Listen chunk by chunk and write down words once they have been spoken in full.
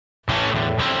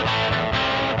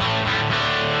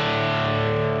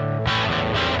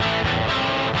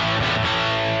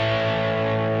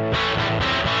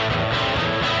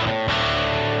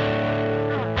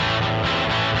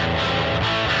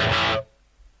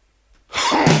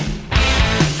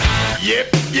Yep,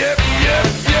 yep, yep,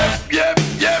 yep, yep,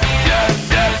 yep, yep,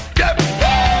 yep, yep.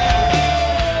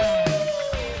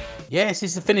 Yes,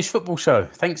 it's the Finnish Football Show.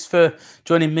 Thanks for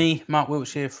joining me, Mark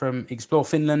Wiltshire from Explore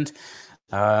Finland.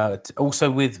 Also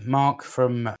with Mark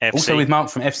from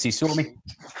FC Sormy.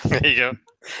 There you go.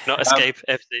 Not Escape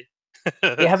FC.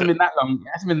 It hasn't been that long.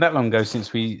 It hasn't been that long ago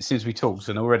since we talked,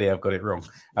 and already I've got it wrong.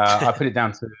 I put it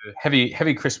down to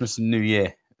heavy Christmas and New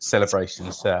Year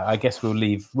celebrations. I guess we'll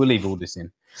leave all this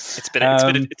in. It's been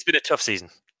a tough season.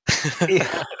 the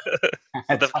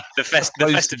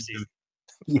festive season.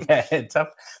 Yeah, tough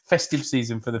festive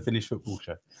season for the Finnish Football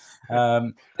Show.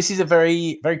 This is a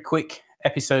very, very quick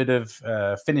episode of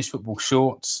Finnish Football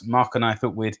Shorts. Mark and I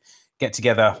thought we'd get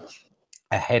together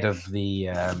ahead of the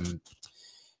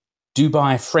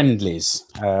Dubai Friendlies.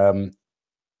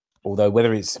 Although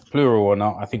whether it's plural or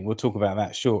not, I think we'll talk about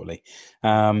that shortly.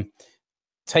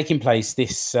 Taking place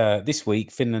this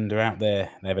week, Finland are out there.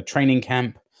 They have a training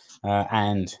camp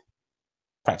and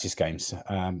practice games.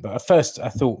 But at first, I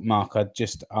thought, Mark, I'd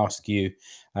just ask you,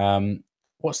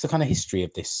 what's the kind of history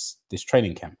of this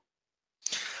training camp?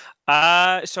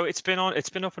 So it's been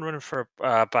up and running for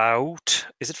about,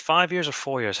 is it 5 years or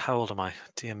 4 years? How old am I?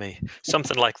 Dear me,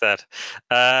 something like that.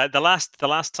 The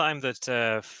last time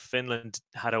that Finland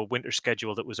had a winter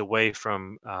schedule that was away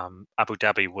from Abu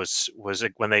Dhabi was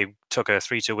when they took a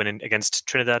 3-2 win against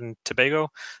Trinidad and Tobago.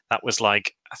 That was I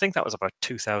think that was about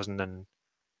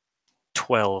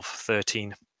 2012,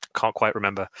 13. Can't quite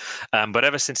remember. But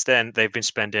ever since then, they've been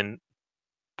spending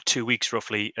 2 weeks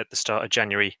roughly at the start of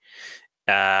January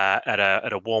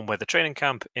at a warm weather training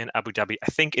camp in Abu Dhabi. I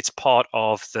think it's part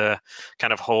of the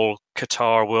kind of whole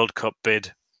Qatar World Cup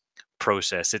bid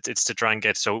process. It's to try and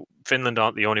get, so Finland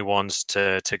aren't the only ones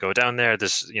to go down there.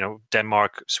 There's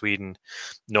Denmark, Sweden,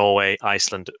 Norway,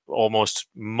 Iceland. Almost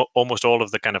all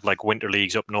of the kind of like winter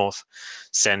leagues up north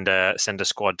send a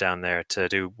squad down there to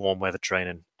do warm weather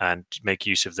training and make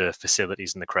use of the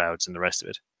facilities and the crowds and the rest of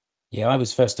it. Yeah, I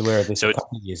was first aware of this a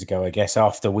couple of years ago, I guess,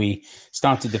 after we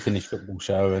started the Finnish Football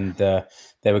Show, and there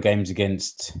were games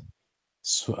against.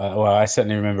 I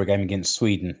certainly remember a game against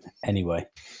Sweden, anyway,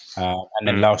 and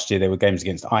then last year there were games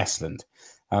against Iceland.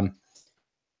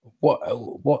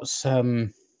 What's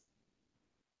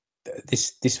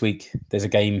this week? There's a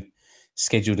game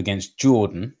scheduled against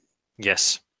Jordan.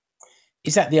 Yes,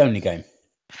 is that the only game?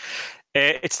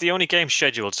 It's the only game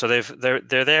scheduled, so they're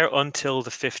there until the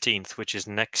 15th, which is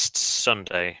next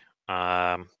Sunday,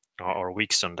 or a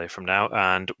week Sunday from now.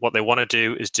 And what they want to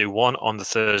do is do one on the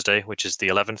Thursday, which is the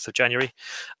 11th of January.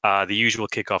 The usual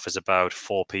kickoff is about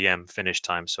 4 p.m. Finish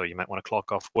time, so you might want to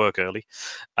clock off work early.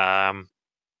 Where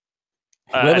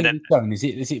will it be shown?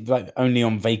 Is it like only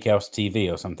on Veikkaus TV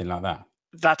or something like that?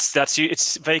 That's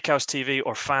it's Veikkaus TV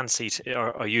or Fanseat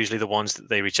are usually the ones that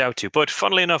they reach out to. But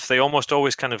funnily enough, they almost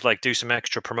always kind of like do some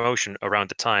extra promotion around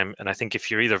the time. And I think if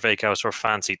you're either Veikkaus or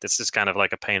Fanseat, that's just kind of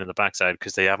like a pain in the backside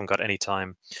because they haven't got any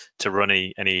time to run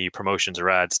any promotions or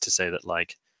ads to say that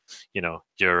you're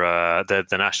the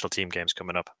national team game's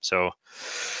coming up. So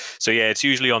yeah, it's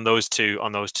usually on those two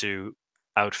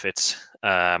outfits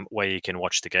where you can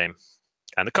watch the game.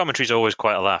 And the commentary is always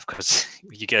quite a laugh because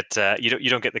you get you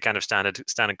don't get the kind of standard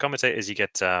commentators. You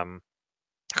get I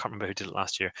can't remember who did it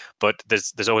last year, but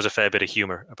there's always a fair bit of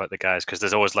humor about the guys because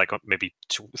there's always like maybe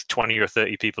 20 or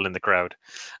 30 people in the crowd,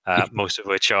 most of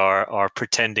which are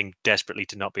pretending desperately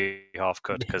to not be half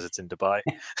cut because it's in Dubai,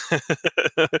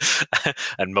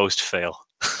 and most fail.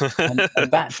 and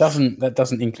that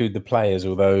doesn't include the players,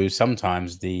 although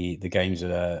sometimes the games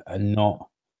are not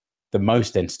the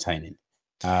most entertaining.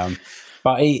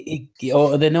 But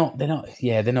they're not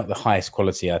the highest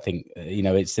quality. I think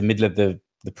it's the middle of the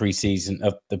pre-season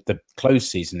of the closed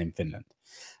season in Finland,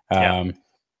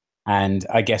 and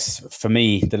I guess for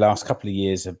me the last couple of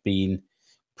years have been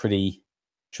pretty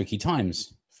tricky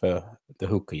times for the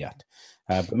Hukkajat.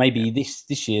 But maybe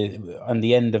this year, on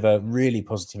the end of a really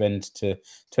positive end to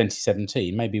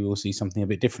 2017, maybe we'll see something a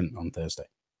bit different on Thursday.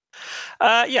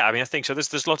 Yeah, I mean, I think so.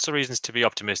 There's lots of reasons to be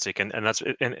optimistic, and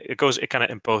it goes kind of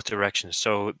in both directions.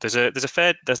 So I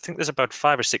think there's about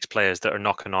 5 or 6 players that are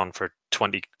knocking on for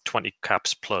 20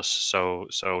 caps plus. So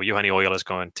Juhani Ojala's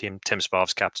going. Tim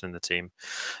Spav's captain the team.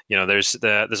 There's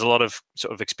a lot of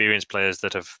sort of experienced players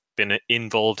that have been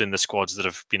involved in the squads that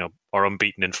have are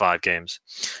unbeaten in 5 games.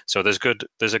 So there's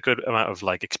a good amount of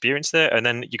experience there, and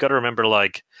then you got to remember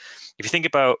if you think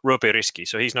about Roope Riski,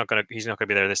 so he's not going to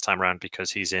be there this time around because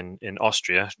he's in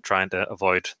Austria trying to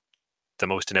avoid the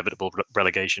most inevitable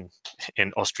relegation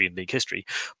in Austrian league history.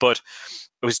 But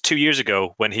it was 2 years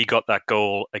ago when he got that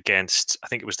goal against, I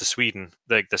think it was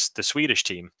the Swedish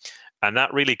team, and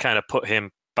that really kind of put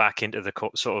him back into the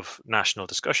sort of national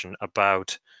discussion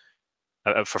about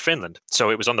for Finland.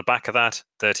 So it was on the back of that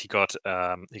he got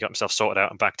himself sorted out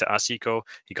and back to ASICO.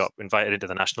 He got invited into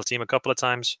the national team a couple of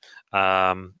times.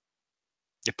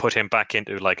 It put him back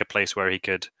into like a place where he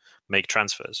could make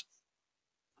transfers.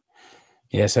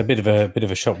 Yeah, so a bit of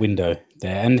a shop window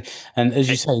there, and as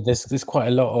you say, there's quite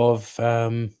a lot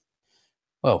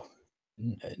of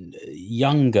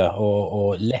younger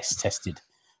or less tested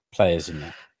players in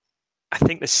there. I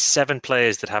think there's 7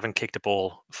 players that haven't kicked a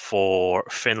ball for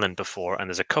Finland before, and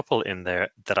there's a couple in there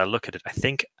that I look at it, I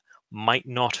think might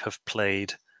not have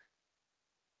played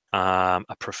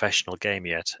a professional game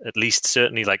yet. At least,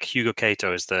 certainly, like Hugo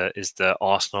Cato is the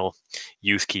Arsenal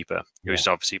youth keeper, who's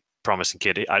obviously promising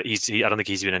kid. I don't think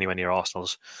he's been anywhere near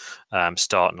Arsenal's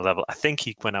starting level. I think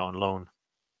he went out on loan,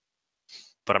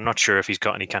 but I'm not sure if he's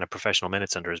got any kind of professional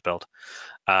minutes under his belt.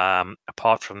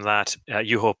 Apart from that,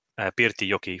 Juho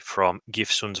Pirtijoki from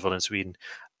GIF Sundsvall in Sweden.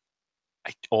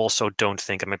 I also don't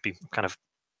think, I might be kind of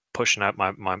pushing out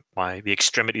the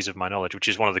extremities of my knowledge, which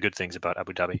is one of the good things about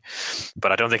Abu Dhabi,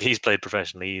 but I don't think he's played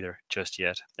professionally either just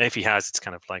yet. If he has, it's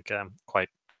kind of like it'll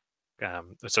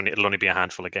only be a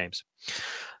handful of games.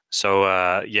 So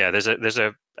there's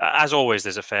a as always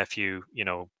there's a fair few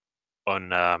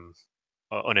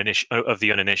of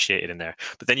the uninitiated in there.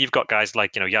 But then you've got guys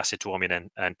like Yassi Tuominen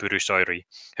and Puru Soiri,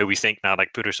 who we think now,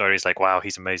 like Puru Soiri is like, wow,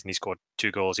 he's amazing. He scored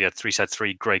 2 goals. He had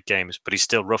 3 great games, but he's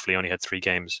still roughly only had 3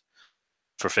 games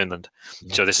for Finland.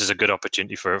 Yeah. So this is a good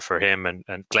opportunity for him and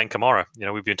Glenn Kamara.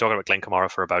 We've been talking about Glenn Kamara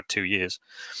for about 2 years.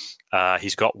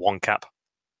 He's got 1 cap,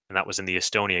 and that was in the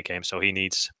Estonia game. So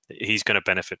he's going to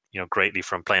benefit greatly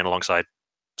from playing alongside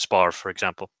Spar, for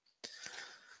example.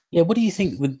 Yeah, what do you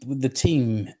think with the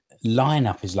team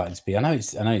lineup is likely to be? I know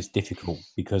it's difficult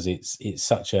because it's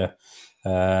such a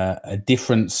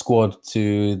different squad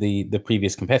to the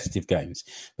previous competitive games.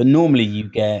 But normally you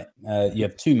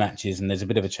have 2 matches and there's a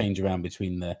bit of a change around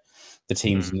between the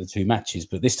teams in the 2 matches.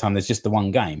 But this time there's just the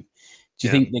 1 game. Do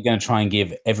you think they're going to try and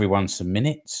give everyone some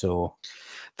minutes, or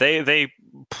they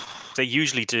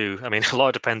usually do? I mean, a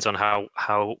lot depends on how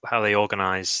they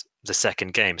organize the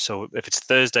second game. So if it's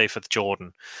Thursday for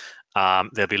Jordan,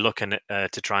 they'll be looking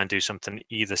to try and do something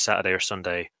either Saturday or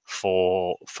Sunday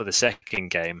for the second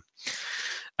game.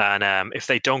 And if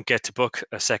they don't get to book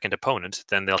a second opponent,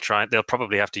 then they'll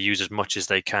probably have to use as much as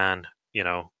they can,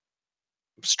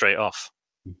 straight off,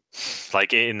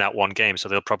 like in that 1 game. So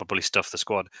they'll probably stuff the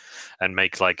squad and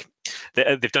make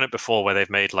they've done it before where they've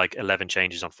made 11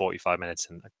 changes on 45 minutes.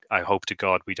 And I hope to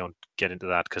God we don't get into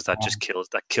that, because that just kills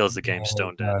the game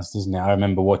stone dead. Doesn't it? I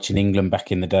remember watching England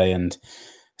back in the day, and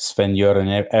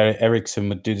Sven-Göran Eriksson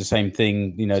would do the same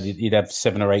thing. You'd have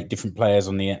 7 or 8 different players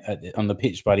on the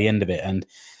pitch by the end of it, and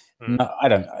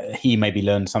he maybe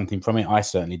learned something from it. I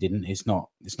certainly didn't. It's not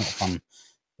fun to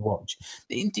watch.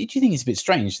 Do you think it's a bit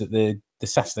strange that the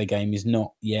Saturday game is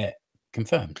not yet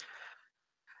confirmed?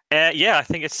 Yeah, I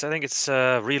think it's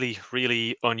really,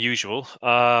 really unusual,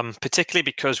 particularly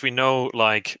because we know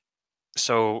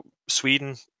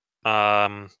Sweden.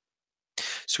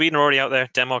 Sweden are already out there.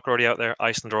 Denmark are already out there.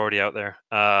 Iceland are already out there.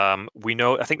 We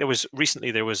know. I think there was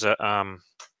a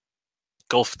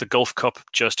the Gulf Cup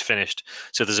just finished.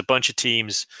 So there's a bunch of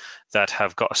teams that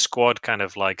have got a squad kind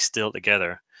of still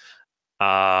together,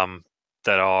 that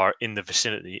are in the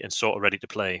vicinity and sort of ready to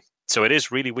play. So it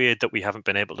is really weird that we haven't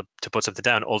been able to put something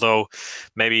down. Although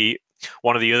maybe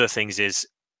one of the other things is,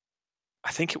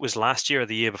 I think it was last year or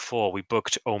the year before, we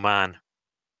booked Oman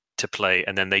to play,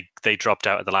 and then they dropped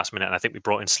out at the last minute, and I think we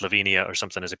brought in Slovenia or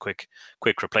something as a quick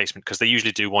replacement, because they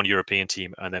usually do 1 European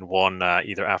team and then 1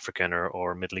 either African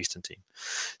or Middle Eastern team.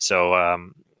 So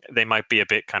they might be a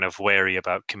bit kind of wary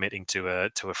about committing to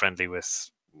a friendly with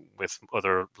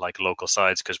other local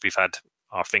sides, because we've had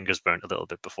our fingers burnt a little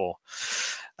bit before.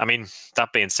 I mean,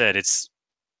 that being said, it's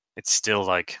still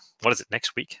what is it,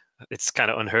 next week? It's kind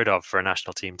of unheard of for a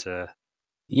national team to.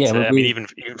 Yeah, I mean, even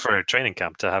for a training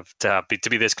camp to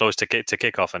be this close to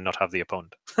kickoff and not have the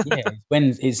opponent. Yeah,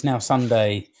 when it's now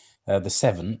Sunday, the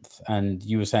 7th, and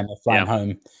you were saying they're flying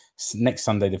home next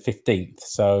Sunday, the 15th.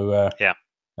 So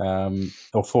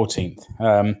or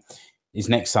 14th is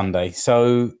next Sunday.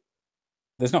 So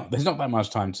there's not that much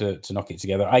time to knock it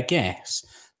together. I guess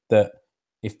that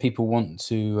if people want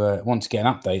to get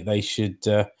an update, they should.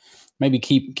 Maybe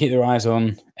keep their eyes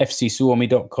on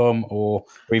fcsuomi.com or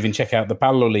even check out the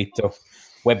Palloliitto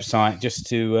website just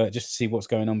to see what's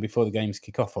going on before the games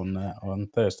kick off on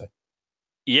Thursday.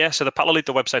 Yeah, so the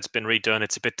Palolito website's been redone.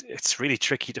 It's really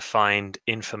tricky to find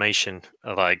information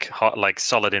like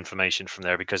solid information from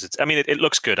there because it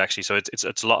looks good actually. So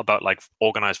it's a lot about like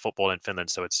organized football in Finland.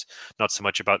 So it's not so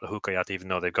much about the Hukajat, even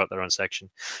though they've got their own section.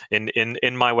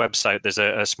 In my website, there's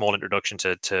a small introduction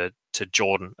to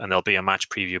Jordan, and there'll be a match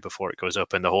preview before it goes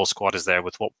up, and the whole squad is there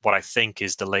with what I think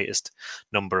is the latest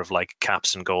number of like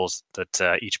caps and goals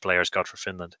that each player's got for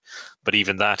Finland. But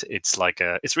even that, it's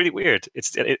really weird.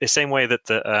 It's the same way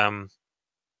that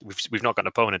we've not got an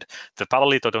opponent. The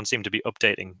Palolito don't seem to be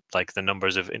updating like the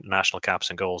numbers of international caps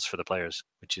and goals for the players,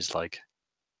 which is like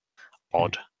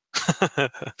odd. Yeah,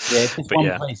 it's just But one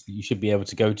yeah, place that you should be able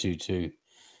to go to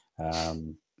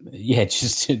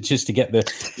just to get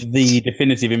the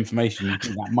definitive information. You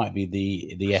think that might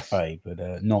be the FA,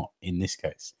 but not in this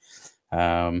case.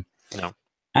 no.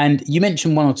 And you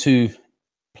mentioned one or two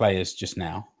players just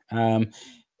now.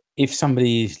 If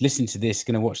somebody's listening to this,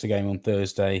 going to watch the game on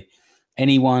Thursday,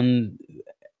 anyone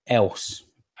else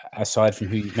aside from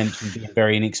who you mentioned being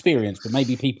very inexperienced, but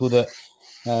maybe people that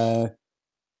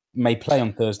may play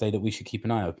on Thursday that we should keep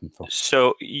an eye open for?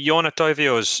 So Joona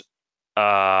Toivio's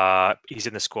he's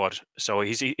in the squad. So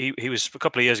he was a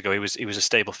couple of years ago. He was a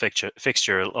stable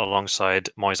fixture alongside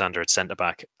Moisander at centre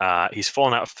back. He's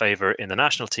fallen out of favour in the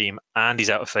national team, and he's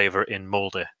out of favour in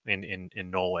Molde in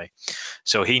Norway.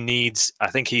 So he needs. I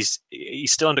think he's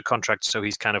still under contract, so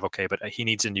he's kind of okay. But he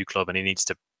needs a new club, and he needs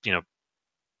to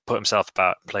put himself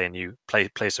about play a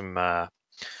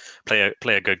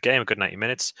good game, a good 90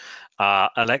 minutes.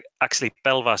 Actually,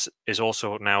 Belvas is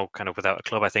also now kind of without a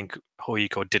club. I think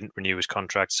Hoiko didn't renew his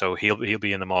contract, so he'll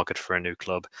be in the market for a new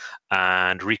club.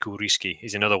 And Riku Riski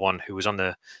is another one who was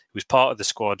part of the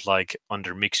squad like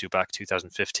under Miksu back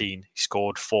 2015. He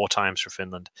scored 4 times for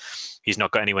Finland. He's not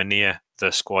got anywhere near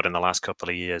the squad in the last couple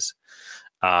of years.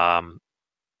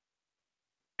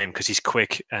 Because he's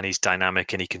quick and he's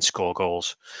dynamic and he can score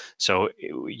goals. So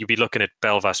you'd be looking at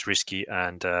Belvas, Risky,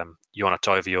 and Joona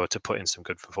Toivio to put in some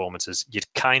good performances.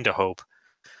 You'd kind of hope.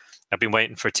 I've been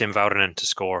waiting for Tim Väyrynen to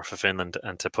score for Finland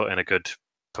and to put in a good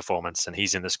performance, and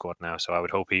he's in the squad now. So I would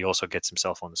hope he also gets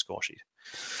himself on the score sheet.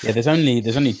 Yeah, there's only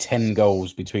 10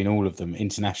 goals between all of them,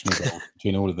 international goals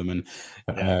between all of them, and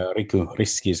Riku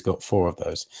Riski's got 4 of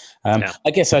those.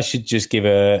 I guess I should just give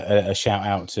a shout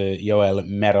out to Joel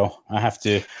Mero. I have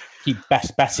to keep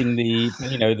batting the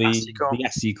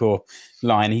Asiko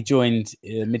line. He joined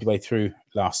midway through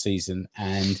last season,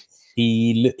 and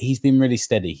he's been really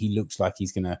steady. He looks like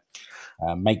he's going to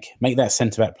make that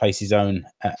centre back place his own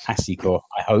at Asiko,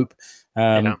 I hope.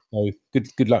 So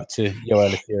good luck to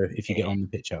Joel if you get on the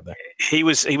pitch out there. He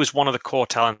was one of the core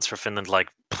talents for Finland. Like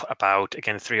about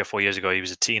 3 or 4 years ago, he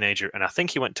was a teenager, and I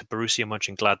think he went to Borussia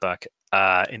Mönchengladbach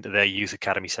into their youth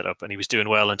academy setup, and he was doing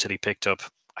well until he picked up.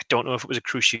 I don't know if it was a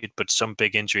cruciate, but some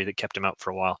big injury that kept him out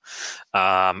for a while,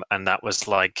 and that was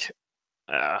it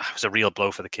was a real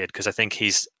blow for the kid because I think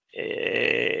he's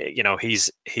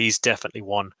definitely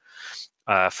one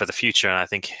for the future, and I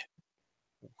think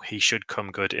he should come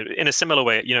good in a similar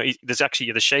way. There's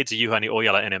actually the shades of Juhani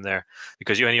Ojala in him there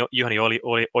because Juhani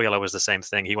Ojala was the same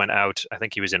thing. He went out, I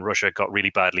think he was in Russia, got really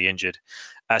badly injured.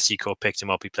 Asiko picked him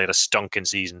up. He played a stunking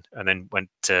season and then went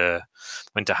to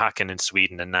Häcken in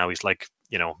Sweden, and now he's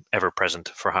ever present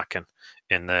for Häcken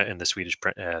in the Swedish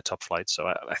top flight. So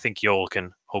I think Joel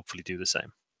can hopefully do the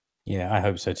same. Yeah, I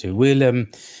hope so too. We'll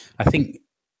I think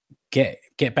get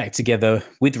back together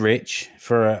with Rich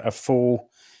for a full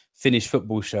Finnish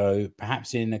football show,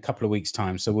 perhaps in a couple of weeks'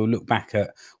 time. So we'll look back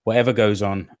at whatever goes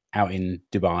on out in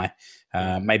Dubai,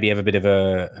 maybe have a bit of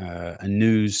a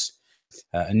news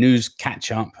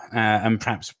catch up, and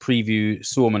perhaps preview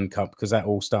Suomen Cup because that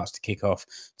all starts to kick off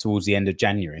towards the end of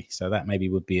January. So that maybe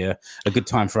would be a good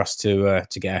time for us to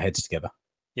get our heads together.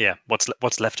 Yeah, what's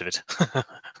left of it?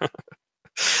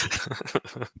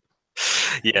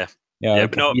 Yeah.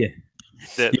 But no. Yeah.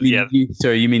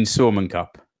 You mean Suomen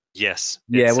Cup? Yes.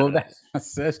 Yeah. Well,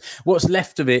 that's what's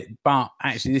left of it. But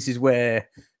actually, this is where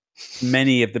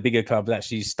many of the bigger clubs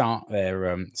actually start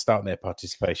their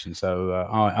participation. So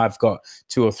I've got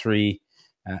 2 or 3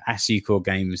 Asiko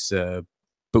games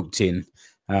booked in,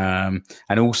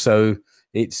 and also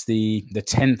it's the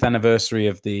 10th anniversary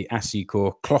of the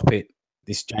Asiko Kloppit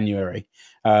this January.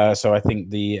 So I think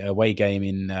the away game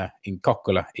in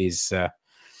Kokkola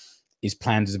is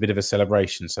planned as a bit of a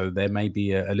celebration. So there may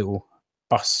be a little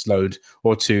bus load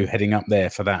or 2 heading up there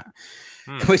for that,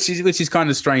 which is kind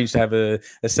of strange to have a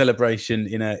celebration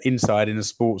inside in a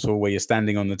sports hall where you're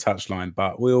standing on the touchline.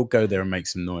 But we'll go there and make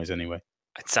some noise anyway.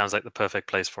 It sounds like the perfect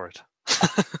place for it.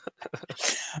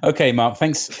 Okay, Mark.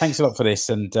 Thanks a lot for this,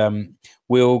 and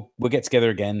we'll get together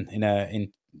again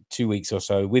in 2 weeks or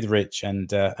so with Rich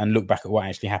and look back at what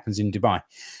actually happens in Dubai.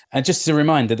 And just as a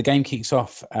reminder, the game kicks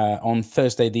off on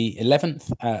Thursday the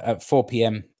 11th at 4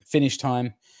 p.m. finish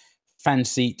time. Fan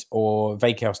seat or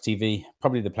Veikkaus TV,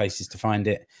 probably the places to find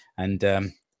it. And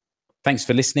thanks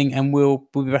for listening, and we'll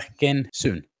be back again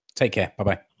soon. Take care.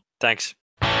 Bye-bye. Thanks.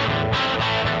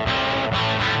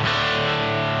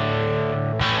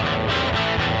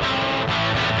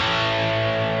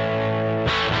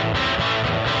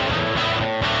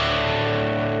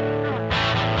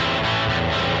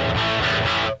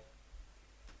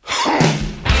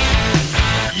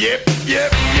 Yep,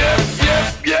 yep, yep,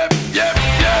 yep, yep.